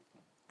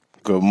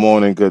Good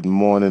morning, good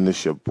morning.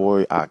 It's your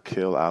boy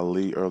Akil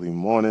Ali. Early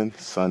morning,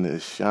 sun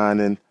is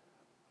shining,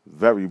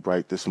 very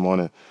bright this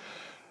morning.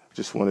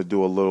 Just want to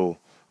do a little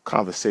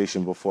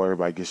conversation before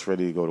everybody gets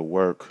ready to go to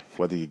work.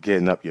 Whether you're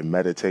getting up, you're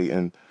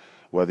meditating,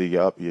 whether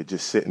you're up, you're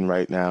just sitting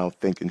right now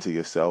thinking to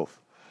yourself.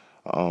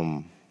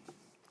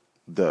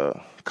 The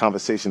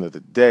conversation of the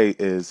day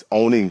is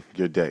owning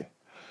your day.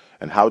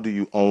 And how do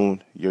you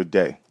own your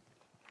day?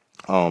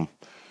 Um,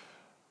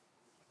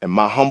 in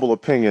my humble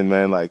opinion,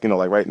 man, like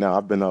right now,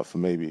 I've been up for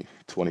maybe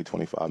 20,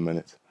 25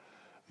 minutes.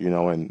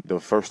 And the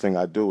first thing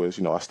I do is,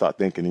 I start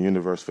thanking the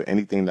universe for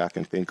anything that I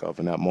can think of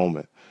in that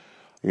moment.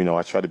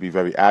 I try to be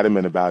very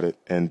adamant about it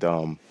and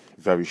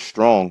very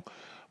strong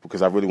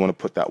because I really want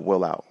to put that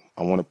will out.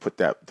 I want to put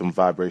them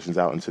vibrations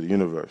out into the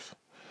universe.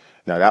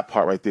 Now that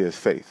part right there is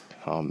faith.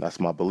 That's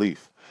my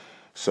belief.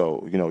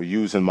 So,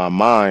 using my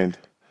mind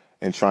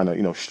and trying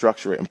to,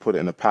 structure it and put it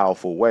in a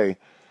powerful way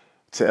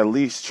to at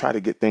least try to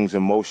get things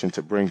in motion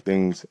to bring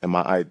things and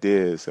my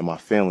ideas and my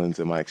feelings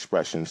and my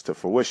expressions to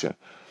fruition.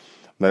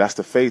 Now that's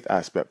the faith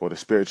aspect or the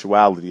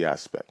spirituality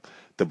aspect,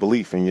 the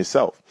belief in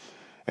yourself.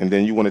 And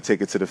then you want to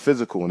take it to the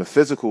physical. And the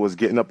physical is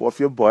getting up off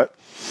your butt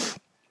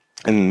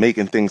and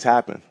making things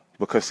happen.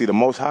 Because see, the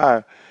Most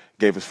High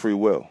gave us free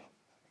will,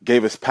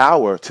 gave us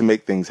power to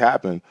make things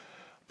happen,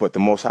 but the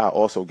Most High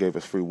also gave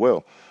us free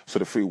will. So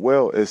the free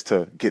will is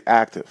to get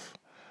active.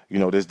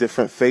 There's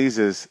different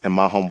phases, in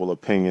my humble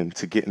opinion,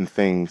 to getting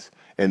things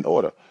in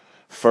order.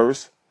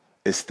 First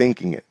is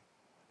thinking it.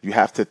 You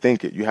have to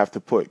think it. You have to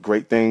put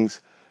great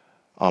things,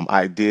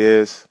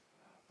 ideas,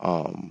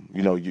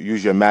 you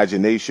use your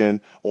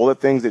imagination, all the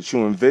things that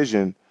you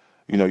envision,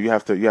 you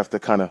have to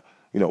kind of,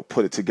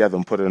 put it together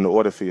and put it in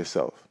order for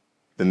yourself.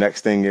 The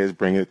next thing is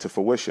bringing it to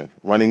fruition,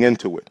 running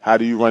into it. How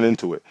do you run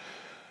into it?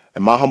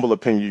 In my humble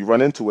opinion, you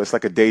run into it, it's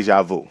like a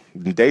deja vu.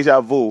 And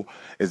deja vu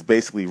is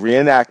basically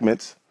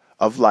reenactments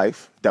of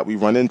life that we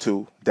run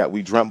into that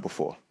we dreamt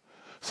before.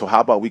 So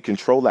how about we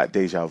control that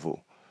deja vu?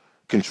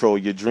 Control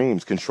your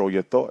dreams, control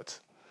your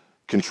thoughts,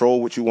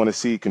 control what you want to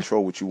see,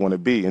 control what you want to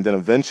be, and then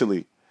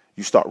eventually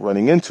you start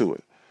running into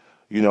it.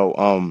 You know,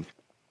 um,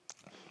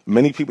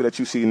 Many people that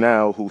you see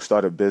now who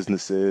started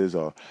businesses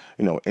or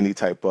any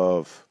type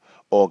of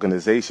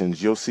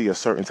organizations, you'll see a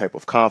certain type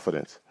of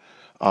confidence.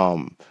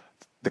 Um,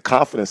 the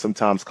confidence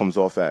sometimes comes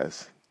off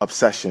as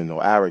obsession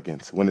or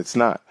arrogance when it's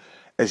not.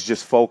 It's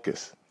just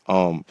focus.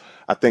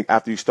 I think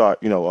after you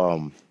start,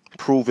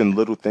 proving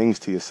little things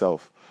to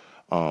yourself,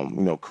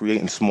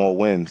 creating small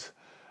wins,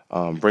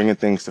 bringing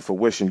things to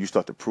fruition, you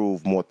start to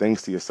prove more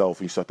things to yourself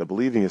and you start to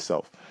believe in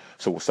yourself.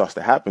 So what starts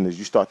to happen is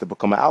you start to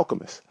become an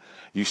alchemist.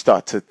 You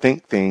start to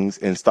think things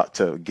and start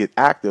to get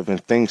active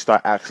and things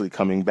start actually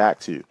coming back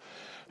to you.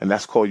 And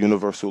that's called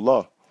universal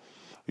law.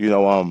 You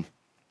know, um,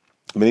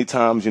 Many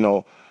times,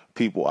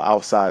 people are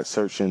outside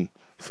searching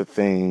for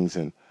things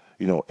and,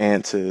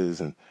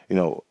 answers and,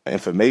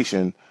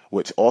 information,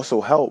 which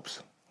also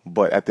helps.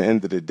 But at the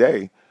end of the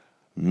day,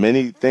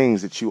 many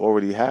things that you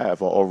already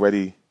have are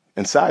already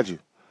inside you.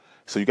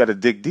 So you got to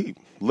dig deep.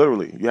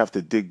 Literally, you have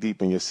to dig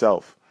deep in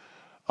yourself.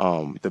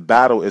 The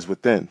battle is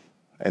within.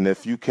 And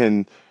if you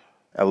can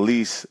at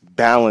least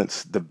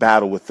balance the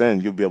battle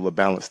within, you'll be able to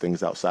balance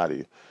things outside of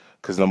you.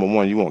 Because number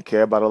one, you won't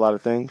care about a lot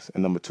of things.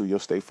 And number two, you'll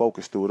stay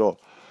focused through it all.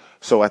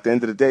 So at the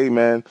end of the day,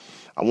 man,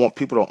 I want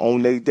people to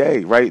own their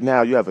day. Right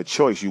now, you have a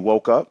choice. You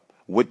woke up.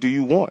 What do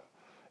you want?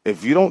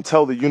 If you don't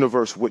tell the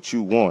universe what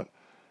you want,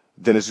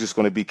 then it's just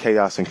going to be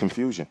chaos and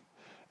confusion.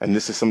 And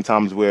this is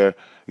sometimes where,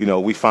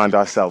 we find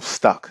ourselves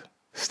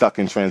stuck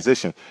in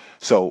transition.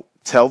 So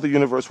tell the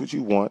universe what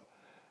you want.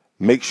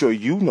 Make sure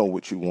you know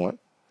what you want.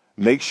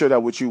 Make sure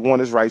that what you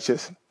want is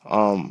righteous.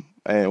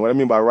 And what I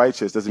mean by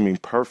righteous doesn't mean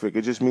perfect.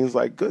 It just means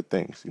like good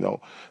things,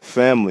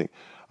 family,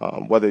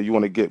 whether you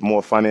want to get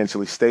more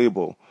financially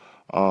stable,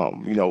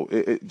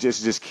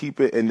 just keep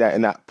it in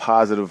that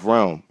positive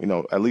realm.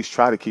 At least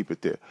try to keep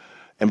it there,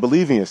 and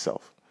believe in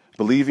yourself.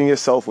 Believe in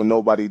yourself when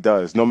nobody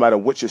does. No matter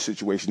what your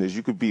situation is,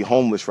 you could be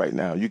homeless right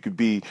now. You could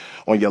be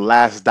on your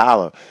last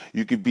dollar.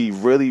 You could be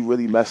really,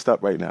 really messed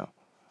up right now.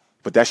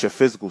 But that's your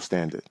physical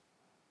standard.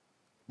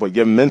 But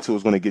your mental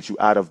is going to get you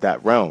out of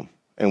that realm.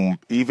 And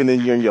even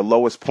in your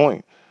lowest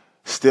point,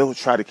 still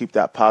try to keep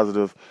that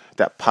positive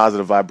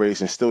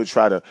vibration. Still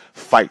try to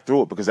fight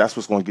through it because that's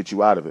what's going to get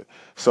you out of it.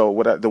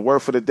 So the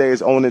word for the day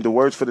is owning. The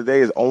words for the day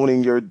is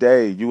owning your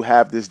day. You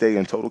have this day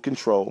in total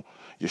control.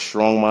 You're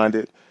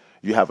strong-minded.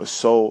 You have a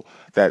soul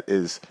that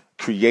is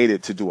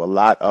created to do a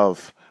lot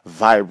of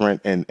vibrant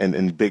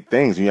and big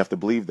things. And you have to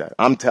believe that.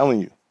 I'm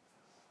telling you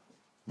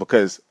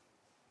because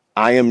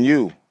I am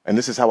you. And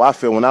this is how I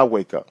feel when I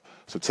wake up.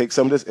 So take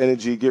some of this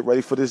energy, get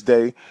ready for this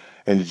day,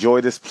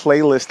 enjoy this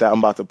playlist that I'm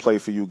about to play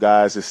for you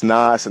guys. It's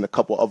Nas and a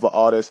couple other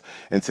artists.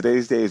 And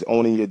today's day is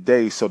owning your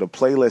day. So the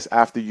playlist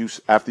after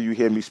you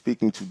hear me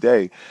speaking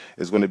today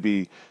is going to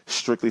be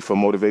strictly for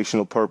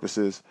motivational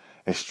purposes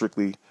and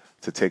strictly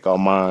to take our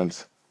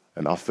minds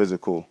and our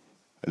physical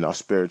and our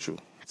spiritual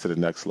to the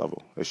next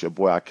level. It's your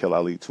boy Akil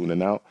Ali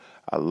tuning out.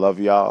 I love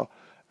y'all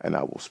and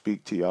I will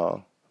speak to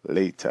y'all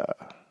later.